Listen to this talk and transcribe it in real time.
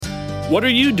What are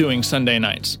you doing Sunday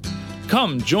nights?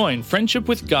 Come join Friendship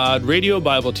with God radio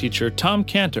Bible teacher Tom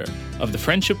Cantor of the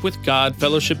Friendship with God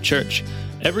Fellowship Church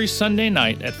every Sunday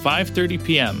night at 5:30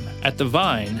 p.m. at The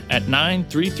Vine at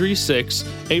 9336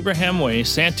 Abraham Way,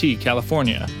 Santee,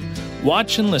 California.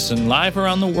 Watch and listen live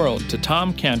around the world to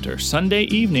Tom Cantor Sunday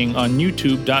evening on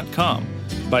YouTube.com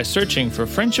by searching for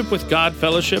Friendship with God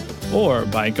Fellowship or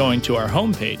by going to our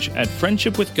homepage at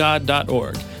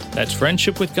friendshipwithgod.org. That's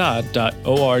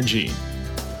friendshipwithgod.org.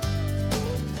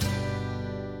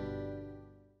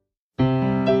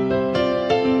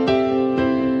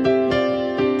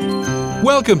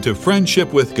 Welcome to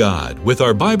Friendship with God with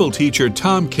our Bible teacher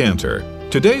Tom Cantor.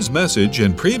 Today's message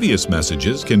and previous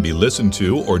messages can be listened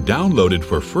to or downloaded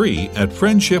for free at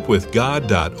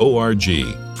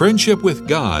friendshipwithgod.org.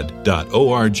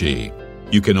 friendshipwithgod.org.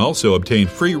 You can also obtain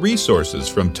free resources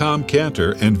from Tom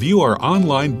Cantor and view our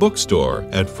online bookstore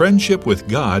at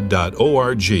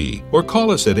friendshipwithgod.org or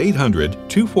call us at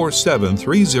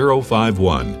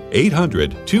 800-247-3051,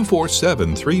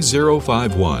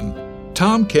 800-247-3051.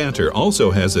 Tom Cantor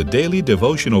also has a daily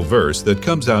devotional verse that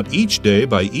comes out each day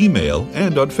by email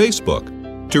and on Facebook.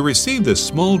 To receive this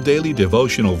small daily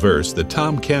devotional verse that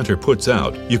Tom Cantor puts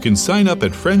out, you can sign up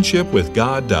at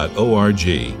friendshipwithgod.org,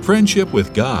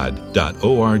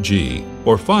 friendshipwithgod.org,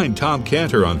 or find Tom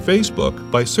Cantor on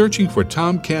Facebook by searching for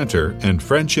Tom Cantor and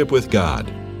Friendship with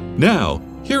God. Now,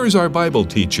 here is our Bible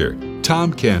teacher,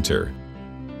 Tom Cantor.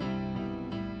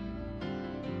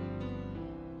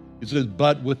 It says,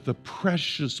 but with the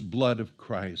precious blood of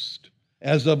Christ,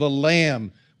 as of a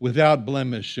lamb without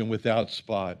blemish and without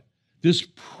spot. This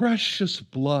precious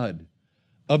blood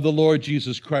of the Lord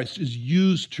Jesus Christ is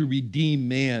used to redeem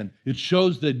man. It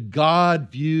shows that God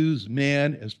views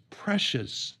man as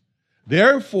precious.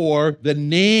 Therefore, the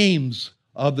names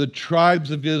of the tribes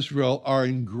of Israel are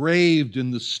engraved in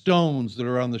the stones that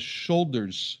are on the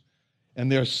shoulders,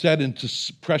 and they're set into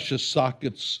precious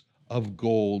sockets of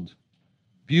gold.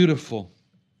 Beautiful.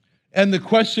 And the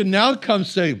question now comes,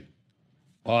 say,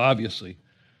 well, obviously,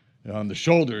 on the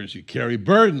shoulders, you carry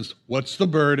burdens. What's the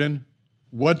burden?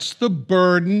 What's the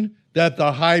burden that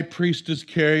the high priest is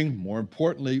carrying? More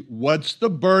importantly, what's the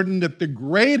burden that the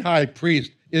great high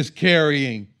priest is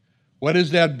carrying? What is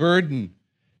that burden?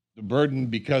 The burden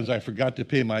because I forgot to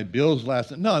pay my bills last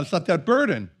night. No, it's not that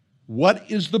burden. What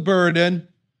is the burden?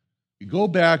 You go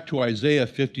back to Isaiah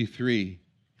 53,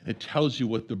 and it tells you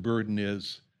what the burden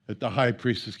is that the high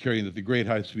priest is carrying, that the great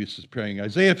high priest is carrying.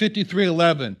 Isaiah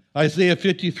 53:11.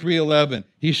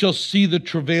 He shall see the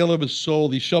travail of his soul.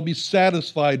 He shall be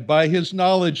satisfied. By his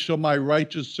knowledge shall my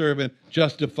righteous servant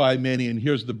justify many. And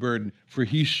here's the burden. For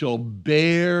he shall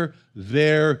bear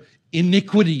their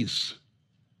iniquities.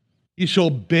 He shall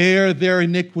bear their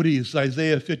iniquities.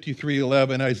 Isaiah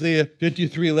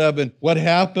 53:11. What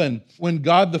happened when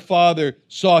God the Father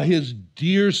saw his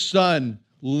dear Son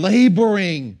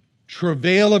laboring,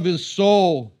 travail of his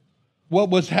soul? What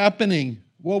was happening?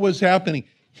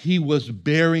 He was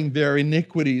bearing their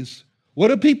iniquities. What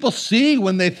do people see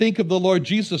when they think of the Lord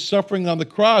Jesus suffering on the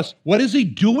cross? What is he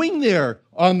doing there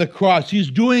on the cross? He's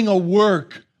doing a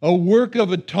work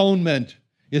of atonement.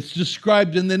 It's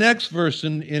described in the next verse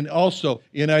and also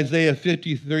in Isaiah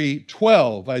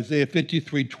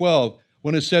 53:12,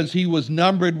 when it says he was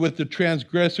numbered with the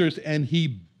transgressors and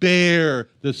he bear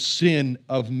the sin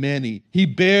of many. He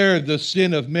bare the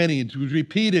sin of many. It was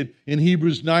repeated in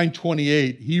Hebrews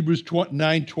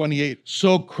 9:28.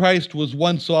 So Christ was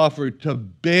once offered to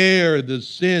bear the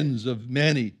sins of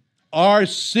many. Our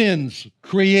sins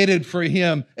created for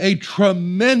him a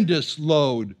tremendous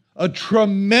load, a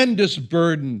tremendous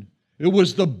burden. It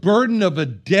was the burden of a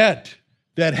debt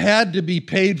that had to be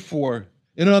paid for.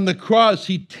 And on the cross,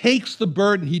 he takes the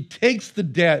burden, he takes the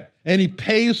debt, and he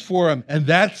pays for them. And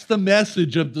that's the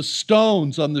message of the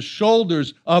stones on the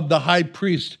shoulders of the high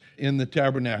priest in the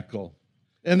tabernacle.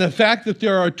 And the fact that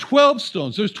there are 12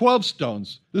 stones, there's 12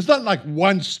 stones. There's not like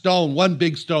one stone, one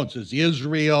big stone says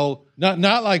Israel, not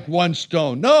like one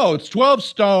stone. No, it's 12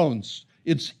 stones.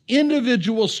 It's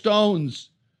individual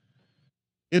stones.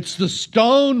 It's the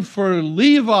stone for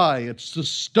Levi. It's the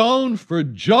stone for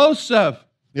Joseph.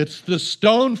 It's the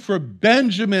stone for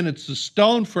Benjamin. It's the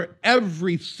stone for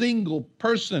every single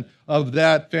person of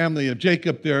that family of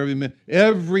Jacob there.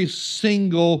 Every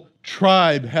single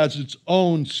tribe has its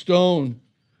own stone.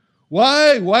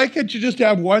 Why? Why can't you just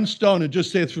have one stone and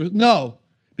just say it's for... No,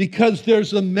 because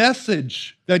there's a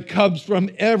message that comes from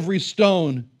every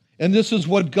stone. And this is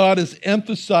what God is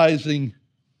emphasizing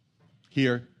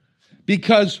here.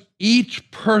 Because each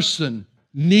person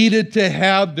needed to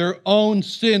have their own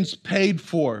sins paid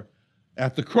for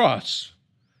at the cross.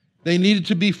 They needed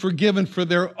to be forgiven for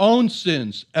their own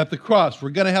sins at the cross.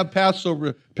 We're going to have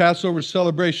Passover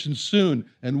celebration soon.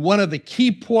 And one of the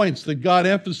key points that God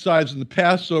emphasized in the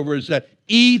Passover is that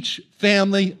each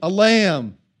family a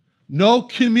lamb. No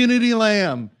community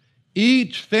lamb.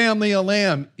 Each family a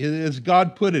lamb, as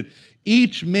God put it.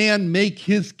 Each man make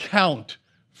his count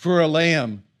for a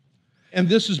lamb. And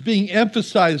this is being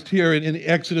emphasized here in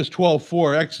Exodus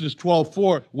 12:4. Exodus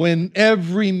 12:4, when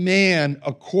every man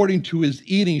according to his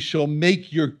eating shall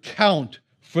make your count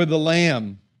for the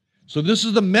lamb. So this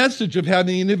is the message of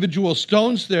having individual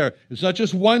stones there. It's not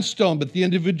just one stone, but the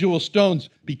individual stones,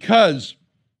 because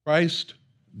Christ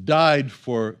died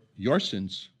for your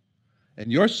sins and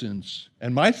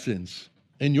my sins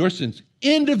and your sins.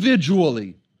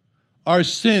 Individually, our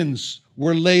sins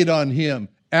were laid on him,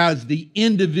 as the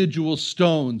individual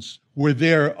stones were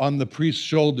there on the priest's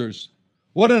shoulders.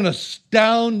 What an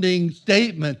astounding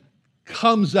statement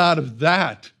comes out of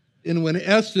that. And when in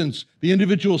essence, the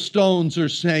individual stones are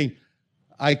saying,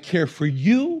 I care for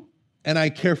you, and I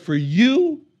care for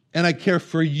you, and I care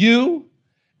for you.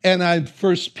 And I'm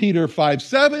 1 Peter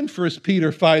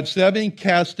 5:7,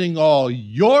 casting all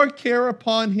your care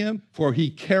upon him, for he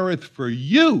careth for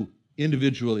you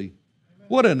individually.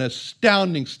 What an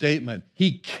astounding statement.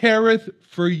 He careth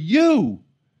for you,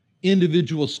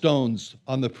 individual stones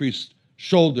on the priest's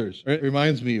shoulders. It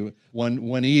reminds me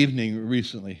one evening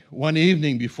recently, one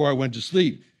evening before I went to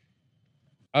sleep.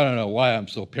 I don't know why I'm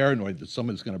so paranoid that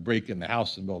someone's going to break in the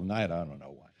house in the middle of the night. I don't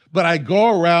know why. But I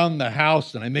go around the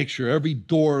house and I make sure every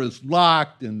door is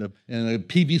locked and the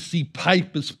PVC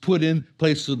pipe is put in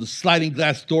place so the sliding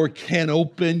glass door can't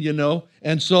open,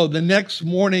 And so the next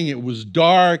morning it was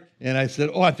dark and I said,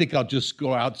 I think I'll just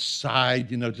go outside,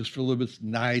 just for a little bit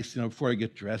nice, before I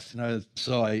get dressed.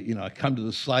 So I come to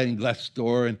the sliding glass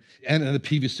door and the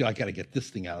PVC, I got to get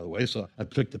this thing out of the way. So I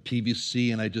took the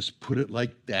PVC and I just put it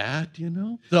like that,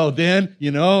 So then,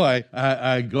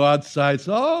 I go outside.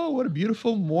 So, what a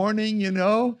beautiful morning,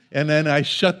 And then I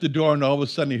shut the door and all of a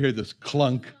sudden you hear this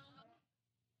clunk.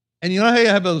 And you know how you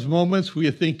have those moments where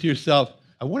you think to yourself,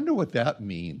 I wonder what that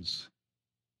means.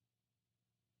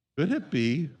 Could it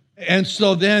be? And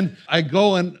so then I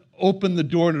go and open the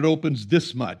door and it opens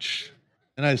this much.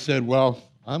 And I said, well,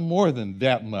 I'm more than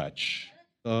that much.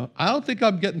 I don't think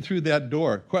I'm getting through that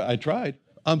door. I tried.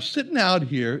 I'm sitting out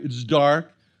here. It's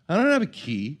dark. I don't have a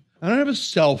key. I don't have a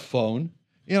cell phone,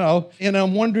 and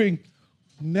I'm wondering,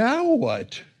 now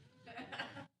what?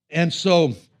 And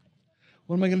so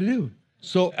what am I going to do?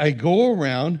 So I go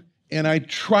around and I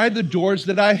try the doors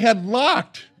that I had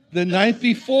locked the night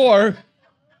before,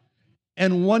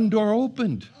 and one door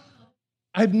opened.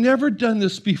 I've never done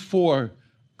this before.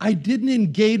 I didn't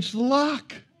engage the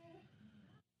lock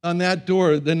on that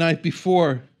door the night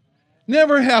before.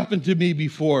 Never happened to me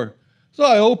before. So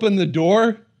I opened the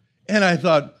door and I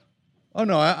thought, oh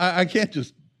no, I can't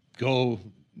just go.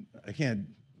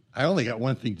 I only got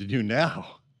one thing to do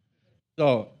now.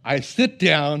 So I sit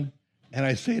down and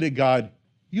I say to God,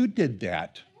 you did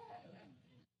that.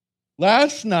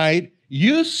 Last night,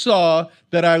 you saw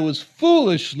that I was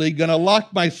foolishly going to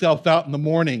lock myself out in the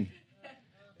morning.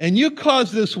 And you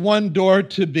caused this one door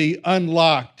to be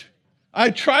unlocked. I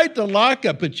tried to lock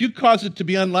it, but you caused it to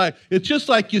be unlocked. It's just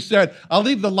like you said, I'll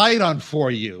leave the light on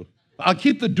for you. I'll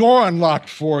keep the door unlocked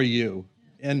for you.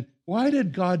 And why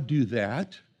did God do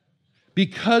that?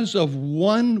 Because of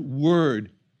one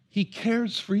word, he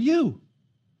cares for you.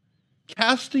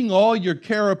 Casting all your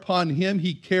care upon him,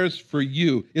 he cares for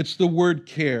you. It's the word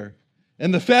care.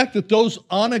 And the fact that those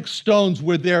onyx stones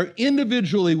were there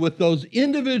individually with those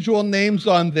individual names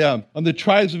on them, on the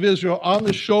tribes of Israel, on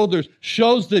the shoulders,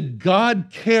 shows that God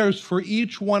cares for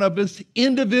each one of us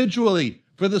individually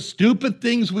for the stupid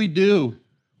things we do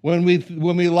when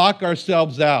we lock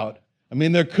ourselves out. I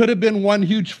mean, there could have been one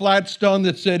huge flat stone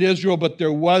that said Israel, but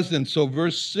there wasn't. So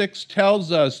verse 6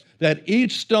 tells us that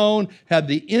each stone had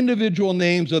the individual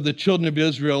names of the children of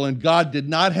Israel, and God did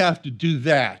not have to do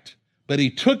that. But he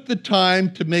took the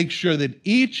time to make sure that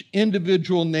each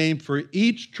individual name for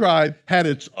each tribe had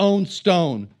its own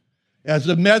stone as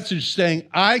a message saying,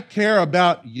 I care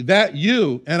about that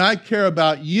you, and I care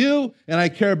about you, and I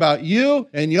care about you,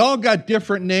 and you all got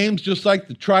different names just like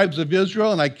the tribes of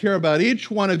Israel, and I care about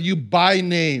each one of you by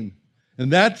name.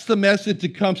 And that's the message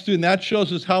that comes through, and that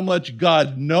shows us how much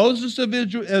God knows us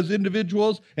as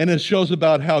individuals, and it shows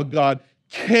about how God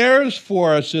cares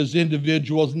for us as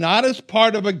individuals, not as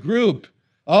part of a group.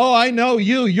 Oh, I know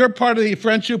you. You're part of the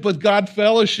Friendship with God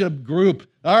Fellowship group.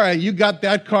 All right, you got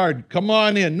that card. Come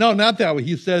on in. No, not that way.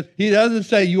 He doesn't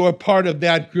say you are part of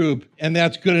that group and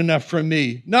that's good enough for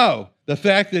me. No, The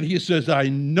fact that he says, I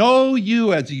know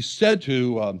you, as he said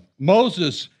to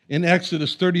Moses in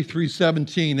Exodus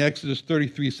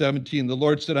 33:17, the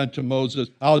Lord said unto Moses,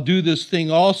 I'll do this thing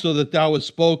also that thou hast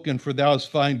spoken, for thou hast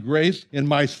found grace in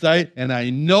my sight, and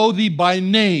I know thee by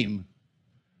name.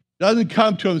 Doesn't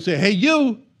come to him and say, hey,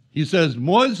 you. He says,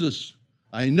 Moses,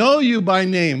 I know you by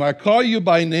name. I call you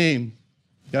by name.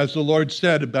 As the Lord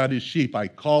said about his sheep, I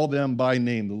call them by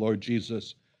name, the Lord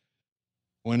Jesus.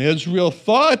 When Israel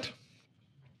thought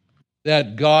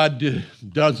that God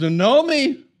doesn't know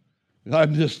me,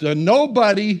 I'm just a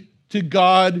nobody to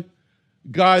God,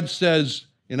 God says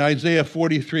in Isaiah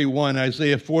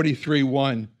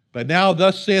 43:1, but now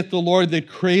thus saith the Lord that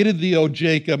created thee, O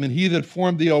Jacob, and he that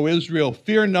formed thee, O Israel,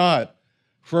 fear not,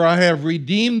 for I have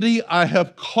redeemed thee, I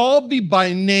have called thee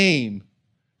by name,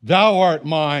 thou art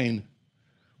mine.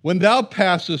 When thou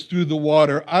passest through the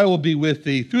water, I will be with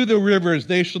thee. Through the rivers,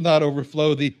 they shall not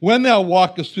overflow thee. When thou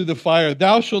walkest through the fire,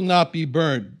 thou shalt not be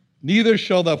burned, neither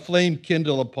shall the flame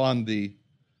kindle upon thee.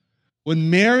 When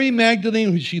Mary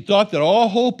Magdalene, she thought that all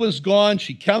hope was gone,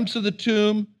 she comes to the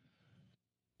tomb.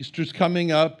 Easter's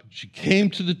coming up. She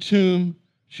came to the tomb.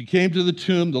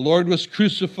 The Lord was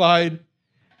crucified.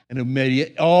 And it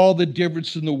made all the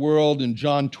difference in the world. In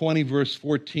John 20, verse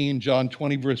 14,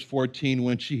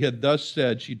 when she had thus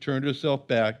said, she turned herself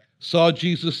back, saw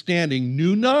Jesus standing,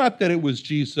 knew not that it was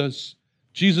Jesus.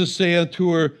 Jesus saith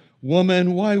unto her,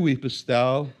 Woman, why weepest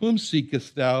thou? Whom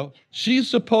seekest thou? She,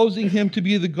 supposing him to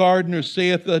be the gardener,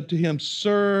 saith unto him,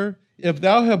 Sir, if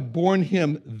thou have borne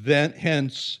him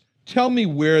hence, tell me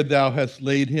where thou hast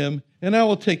laid him, and I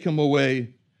will take him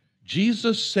away.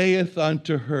 Jesus saith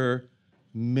unto her,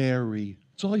 Mary.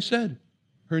 That's all he said.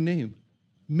 Her name,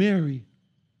 Mary.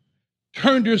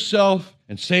 Turned herself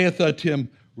and saith unto him,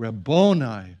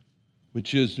 Rabboni,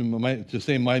 which is to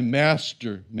say, my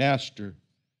master.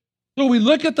 So we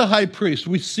look at the high priest.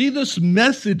 We see this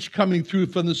message coming through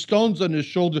from the stones on his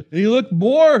shoulder. And you look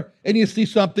more and you see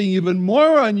something even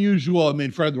more unusual. I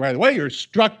mean, right away, you're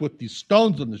struck with these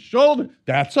stones on the shoulder.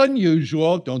 That's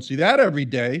unusual. Don't see that every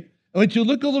day. And when you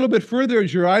look a little bit further,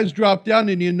 as your eyes drop down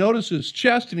and you notice his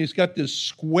chest, and he's got this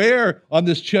square on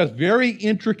this chest, very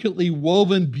intricately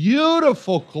woven,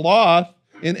 beautiful cloth.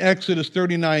 In Exodus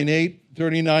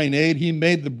 39:8, he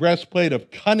made the breastplate of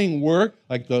cunning work,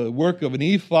 like the work of an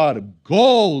ephod, of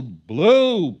gold,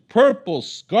 blue, purple,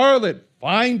 scarlet,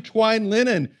 fine twined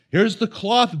linen. Here's the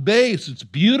cloth base. It's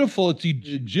beautiful. It's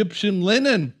Egyptian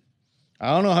linen.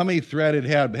 I don't know how many thread it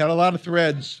had, but it had a lot of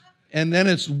threads. And then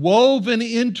it's woven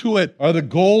into it are the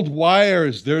gold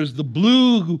wires. There's the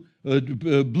blue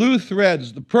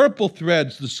threads, the purple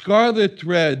threads, the scarlet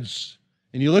threads.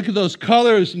 And you look at those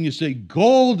colors and you say,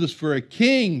 gold is for a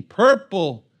king,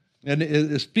 purple. And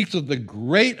it speaks of the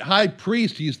great high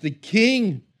priest. He's the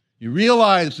king. You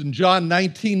realize in John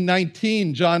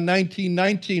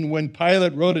 19:19, when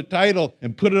Pilate wrote a title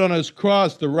and put it on his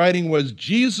cross, the writing was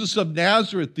Jesus of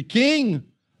Nazareth, the King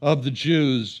of the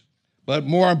Jews. But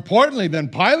more importantly than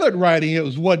Pilate writing, it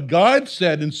was what God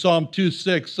said in Psalm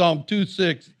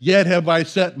 2:6, Yet have I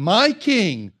set my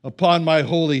king upon my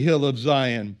holy hill of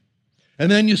Zion.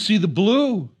 And then you see the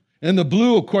blue. And the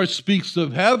blue, of course, speaks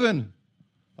of heaven.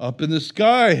 Up in the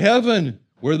sky, heaven,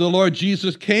 where the Lord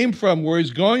Jesus came from, where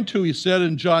he's going to. He said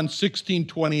in John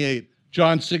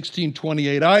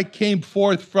 16:28, I came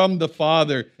forth from the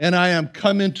Father, and I am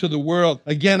come into the world.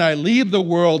 Again, I leave the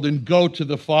world and go to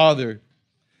the Father.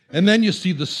 And then you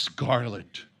see the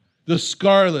scarlet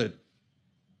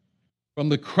from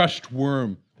the crushed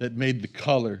worm that made the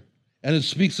color. And it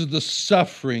speaks of the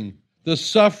suffering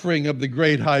of the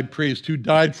great high priest who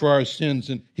died for our sins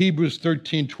in Hebrews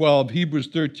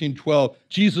 13:12.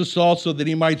 Jesus also, that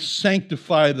he might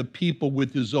sanctify the people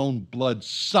with his own blood,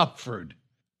 suffered.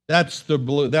 That's the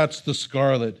blue, that's the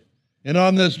scarlet. And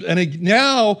on this, and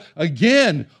now,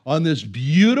 again, on this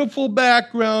beautiful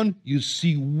background, you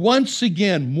see once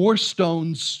again more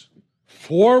stones,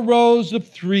 4 rows of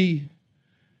 3.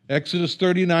 Exodus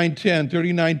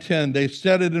 39:10, they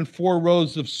set it in 4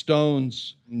 rows of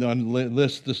stones.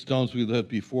 List the stones we looked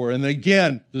before. And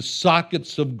again, the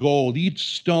sockets of gold,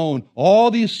 each stone, all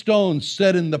these stones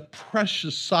set in the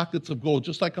precious sockets of gold,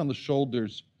 just like on the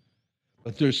shoulders.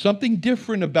 But there's something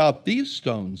different about these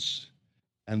stones.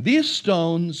 And these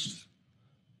stones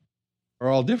are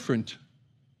all different.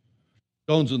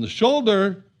 Stones on the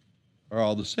shoulder are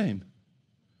all the same.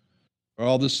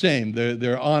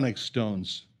 They're onyx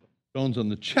stones. Stones on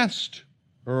the chest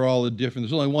are all different.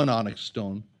 There's only one onyx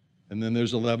stone, and then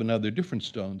there's 11 other different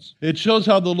stones. It shows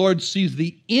how the Lord sees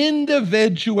the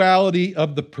individuality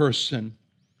of the person.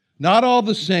 Not all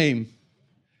the same.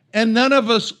 And none of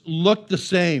us look the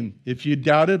same. If you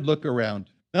doubted, look around.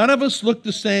 None of us look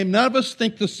the same. None of us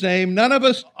think the same. None of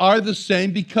us are the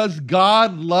same because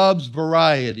God loves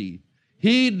variety.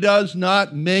 He does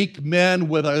not make men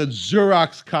with a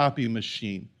Xerox copy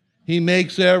machine. He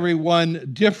makes everyone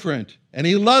different, and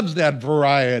he loves that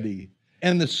variety.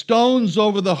 And the stones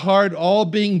over the heart all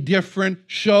being different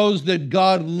shows that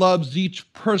God loves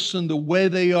each person the way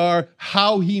they are,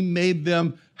 how he made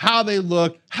them, how they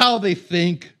look, how they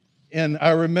think. And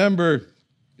I remember,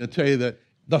 I'll tell you that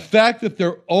the fact that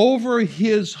they're over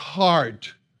his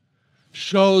heart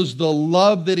shows the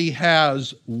love that he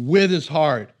has with his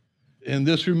heart. And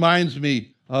this reminds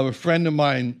me of a friend of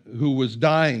mine who was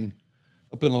dying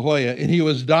up in La Jolla. And he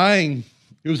was dying.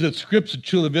 He was at Scripps at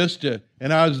Chula Vista.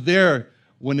 And I was there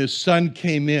when his son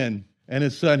came in. And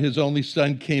his only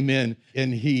son came in.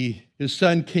 And his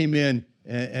son came in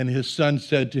and his son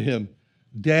said to him,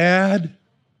 "Dad,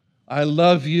 I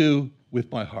love you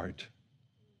with my heart."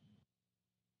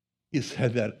 He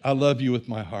said that, "I love you with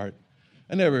my heart."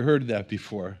 I never heard that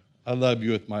before. I love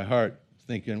you with my heart.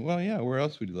 Thinking, well, yeah, where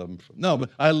else would you love him from? No, but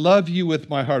I love you with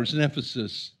my heart. It's an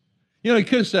emphasis. You know, he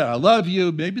could have said, "I love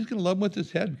you." Maybe he's going to love him with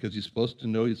his head because he's supposed to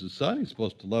know he's his son. He's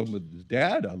supposed to love him with his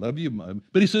dad. "I love you."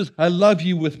 But he says, "I love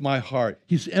you with my heart."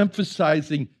 He's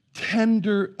emphasizing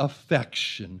tender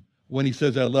affection when he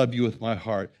says, "I love you with my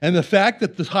heart." And the fact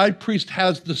that the high priest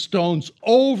has the stones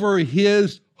over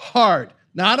his heart,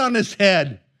 not on his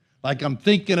head, like I'm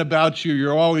thinking about you,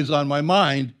 you're always on my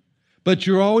mind, but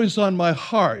you're always on my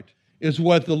heart, is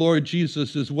what the Lord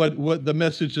Jesus is, what the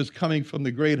message is coming from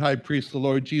the great high priest, the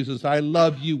Lord Jesus. I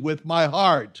love you with my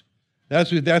heart.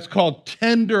 That's called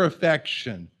tender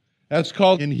affection. That's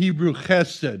called in Hebrew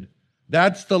chesed.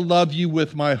 That's the love you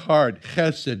with my heart,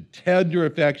 chesed, tender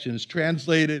affection. It's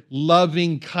translated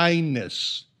loving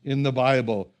kindness in the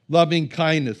Bible. Loving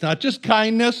kindness, not just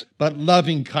kindness, but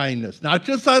loving kindness. Not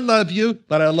just I love you,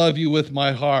 but I love you with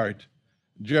my heart.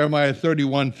 Jeremiah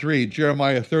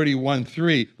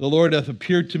 31:3, the Lord hath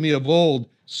appeared to me of old,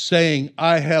 saying,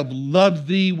 I have loved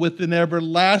thee with an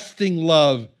everlasting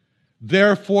love.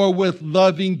 Therefore with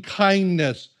loving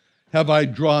kindness have I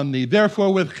drawn thee.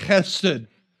 Therefore with chesed,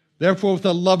 therefore with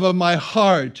the love of my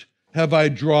heart have I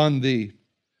drawn thee.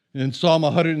 In Psalm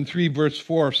 103, verse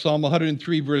 4,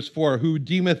 who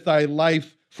deemeth thy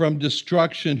life from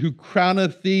destruction, who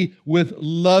crowneth thee with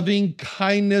loving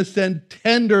kindness and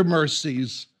tender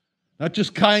mercies. Not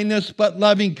just kindness, but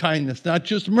loving kindness. Not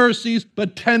just mercies,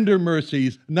 but tender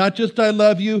mercies. Not just I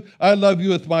love you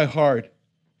with my heart.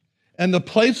 And the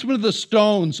placement of the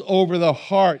stones over the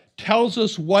heart tells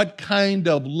us what kind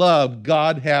of love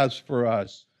God has for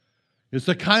us. It's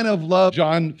the kind of love,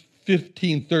 John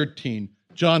 15:13.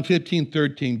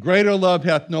 Greater love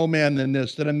hath no man than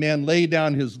this, that a man lay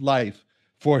down his life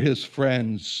for his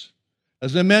friends.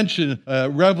 As I mentioned,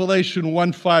 Revelation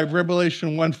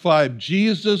 1:5,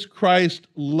 Jesus Christ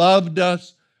loved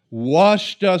us,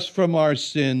 washed us from our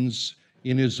sins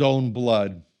in his own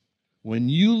blood. When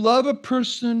you love a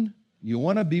person, you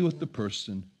want to be with the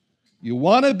person. You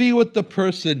want to be with the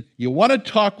person. You want to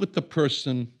talk with the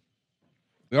person.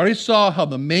 We already saw how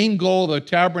the main goal of the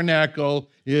tabernacle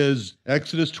is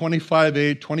Exodus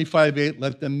 25:8,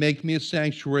 let them make me a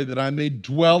sanctuary that I may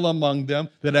dwell among them,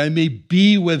 that I may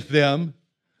be with them.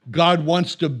 God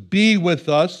wants to be with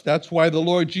us. That's why the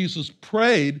Lord Jesus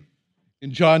prayed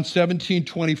in John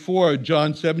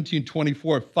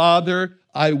 17:24, Father,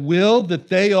 I will that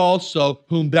they also,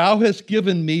 whom thou hast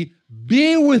given me,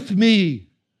 be with me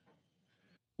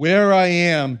where I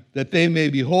am, that they may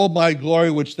behold my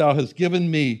glory which thou hast given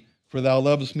me, for thou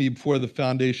lovest me before the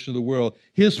foundation of the world.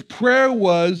 His prayer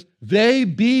was, they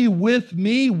be with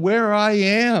me where I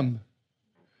am.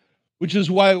 Which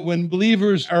is why when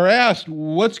believers are asked,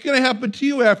 what's going to happen to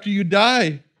you after you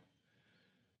die?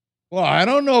 Well, I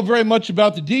don't know very much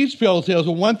about the details,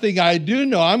 but one thing I do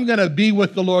know, I'm going to be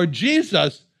with the Lord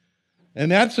Jesus.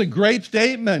 And that's a great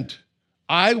statement.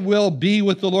 I will be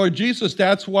with the Lord Jesus.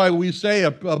 That's why we say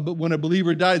when a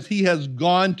believer dies, he has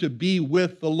gone to be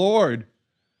with the Lord.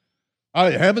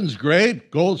 Heaven's great,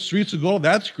 gold, streets of gold,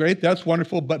 that's great, that's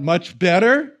wonderful, but much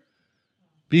better,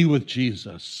 be with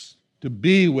Jesus, to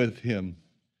be with him.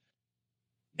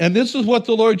 And this is what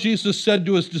the Lord Jesus said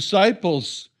to his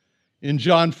disciples in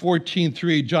John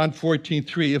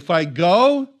 14:3. If I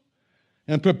go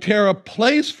and prepare a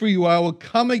place for you, I will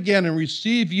come again and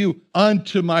receive you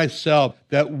unto myself,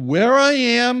 that where I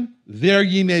am, there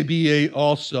ye may be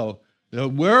also.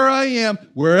 That where I am,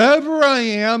 wherever I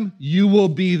am, you will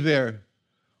be there.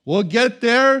 We'll get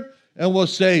there and we'll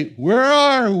say, where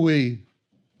are we,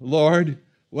 Lord?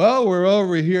 Well, we're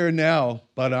over here now,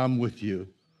 but I'm with you.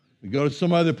 We go to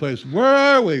some other place. Where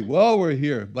are we? Well, we're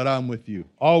here, but I'm with you.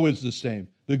 Always the same.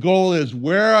 The goal is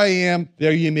where I am,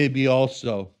 there you may be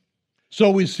also. So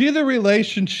we see the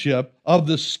relationship of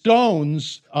the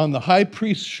stones on the high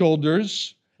priest's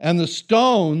shoulders and the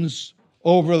stones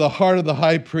over the heart of the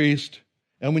high priest.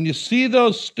 And when you see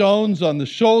those stones on the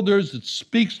shoulders, it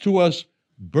speaks to us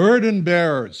burden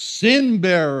bearer, sin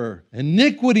bearer,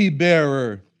 iniquity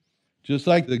bearer. Just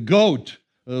like the goat,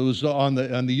 it was on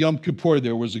the Yom Kippur,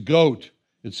 there was a goat.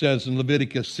 It says in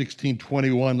Leviticus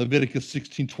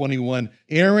 16:21,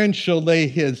 Aaron shall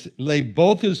lay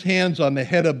both his hands on the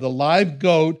head of the live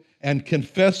goat and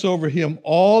confess over him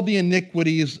all the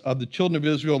iniquities of the children of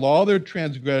Israel, all their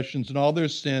transgressions and all their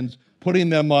sins, putting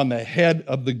them on the head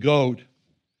of the goat.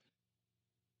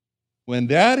 When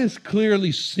that is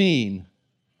clearly seen,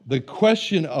 the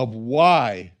question of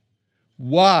why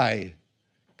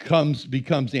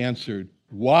becomes answered.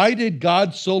 Why did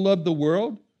God so love the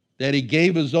world that he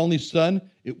gave his only son?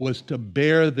 It was to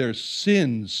bear their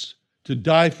sins, to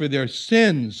die for their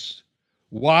sins.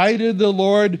 Why did the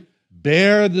Lord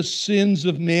bear the sins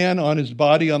of man on his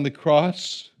body on the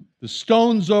cross? The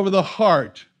stones over the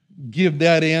heart give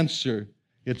that answer.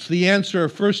 It's the answer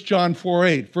of 1 John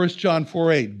 4:8. 1 John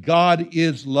 4:8, God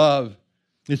is love.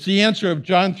 It's the answer of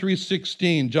John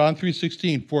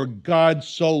 3:16, for God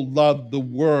so loved the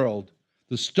world.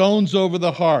 The stones over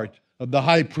the heart of the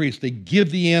high priest, they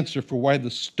give the answer for why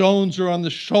the stones are on the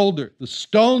shoulder. The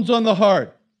stones on the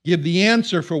heart give the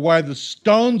answer for why the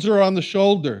stones are on the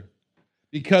shoulder.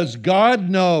 Because God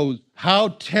knows how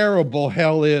terrible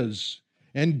hell is.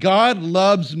 And God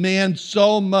loves man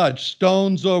so much,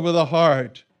 stones over the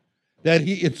heart, that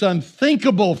it's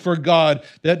unthinkable for God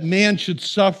that man should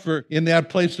suffer in that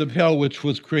place of hell which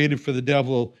was created for the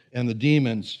devil and the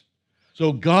demons.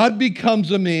 So God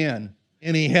becomes a man,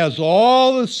 and he has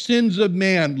all the sins of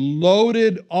man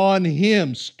loaded on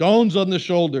him, stones on the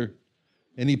shoulder,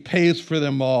 and he pays for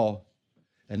them all.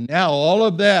 And now all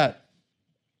of that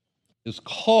is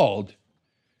called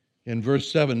in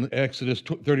verse 7, Exodus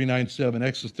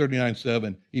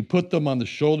 39:7, he put them on the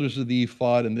shoulders of the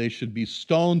ephod, and they should be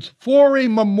stones for a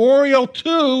memorial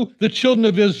to the children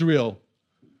of Israel,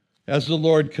 as the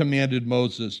Lord commanded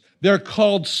Moses. They're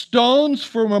called stones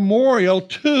for memorial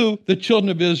to the children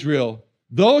of Israel.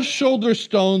 Those shoulder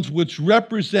stones, which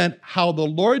represent how the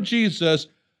Lord Jesus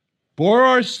bore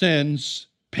our sins,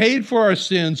 paid for our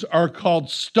sins, are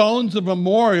called stones of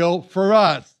memorial for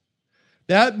us.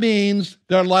 That means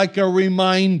they're like a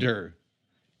reminder.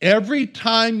 Every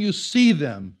time you see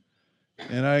them,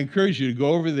 and I encourage you to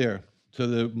go over there to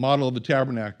the model of the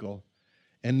tabernacle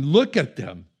and look at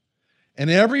them. And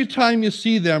every time you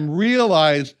see them,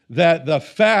 realize that the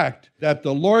fact that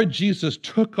the Lord Jesus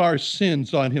took our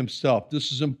sins on himself,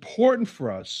 this is important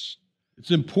for us.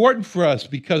 It's important for us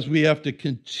because we have to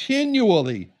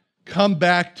continually come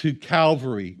back to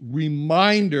Calvary.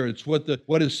 Reminder, it's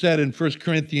what is said in 1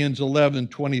 Corinthians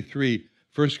 11:23.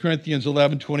 1 Corinthians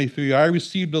 11:23, I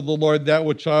received of the Lord that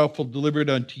which I also delivered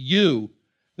unto you,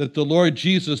 that the Lord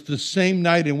Jesus, the same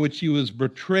night in which he was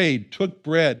betrayed, took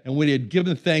bread, and when he had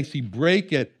given thanks, he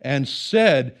brake it and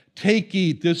said, take,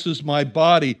 eat, this is my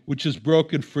body, which is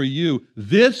broken for you.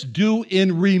 This do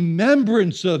in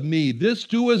remembrance of me. This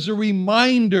do as a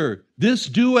reminder. This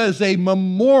do as a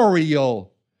memorial.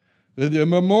 The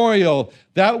memorial,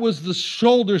 that was the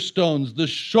shoulder stones. The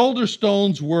shoulder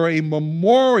stones were a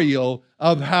memorial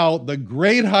of how the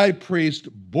great high priest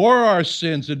bore our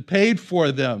sins and paid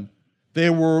for them. They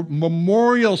were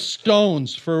memorial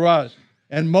stones for us.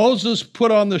 And Moses put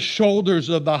on the shoulders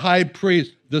of the high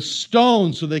priest the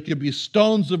stones so they could be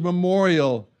stones of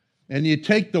memorial. And you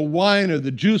take the wine or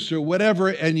the juice or whatever,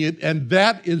 and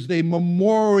that is a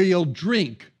memorial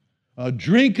drink. A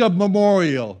drink of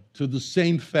memorial to the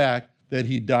same fact that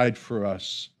he died for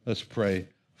us. Let's pray.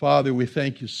 Father, we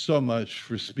thank you so much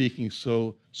for speaking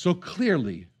so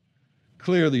clearly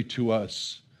to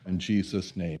us. In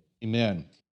Jesus' name, amen.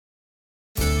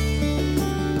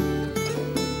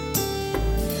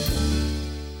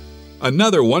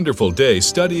 Another wonderful day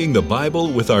studying the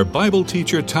Bible with our Bible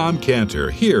teacher Tom Cantor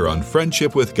here on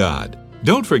Friendship with God.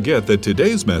 Don't forget that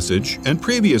today's message and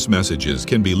previous messages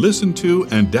can be listened to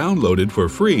and downloaded for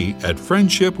free at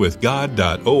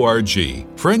friendshipwithgod.org.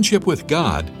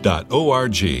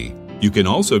 friendshipwithgod.org. You can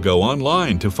also go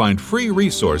online to find free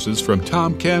resources from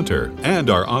Tom Cantor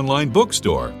and our online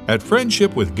bookstore at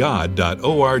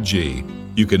friendshipwithgod.org.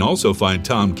 You can also find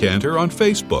Tom Cantor on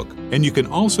Facebook, and you can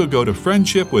also go to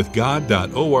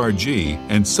friendshipwithgod.org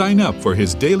and sign up for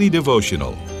his daily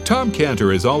devotional. Tom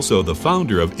Cantor is also the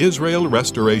founder of Israel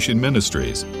Restoration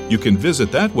Ministries. You can visit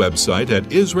that website at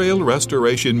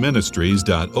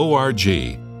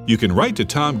israelrestorationministries.org. You can write to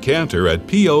Tom Cantor at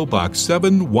P.O. Box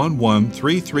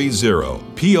 711330,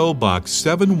 P.O. Box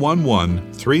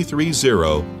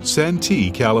 711330,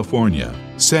 Santee, California.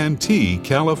 Santee,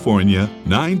 California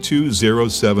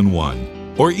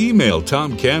 92071. Or email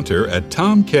Tom Cantor at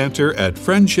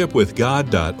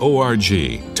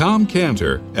tomcantor@friendshipwithgod.org, Tom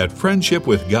Cantor at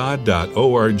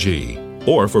friendshipwithgod.org.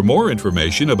 Or for more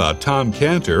information about Tom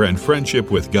Cantor and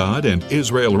Friendship with God and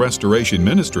Israel Restoration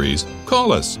Ministries,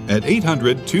 call us at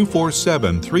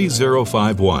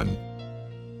 800-247-3051.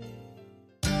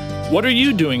 What are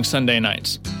you doing Sunday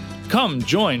nights? Come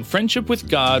join Friendship with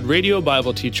God radio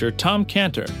Bible teacher Tom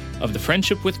Cantor of the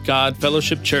Friendship with God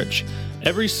Fellowship Church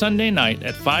every Sunday night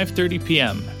at 5:30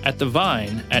 p.m. at The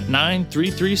Vine at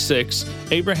 9336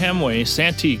 Abraham Way,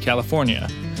 Santee, California.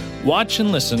 Watch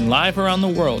and listen live around the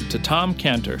world to Tom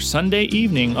Cantor Sunday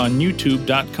evening on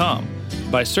YouTube.com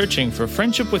by searching for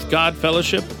Friendship with God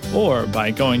Fellowship or by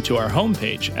going to our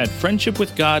homepage at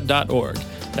friendshipwithgod.org.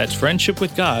 That's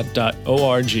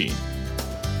friendshipwithgod.org.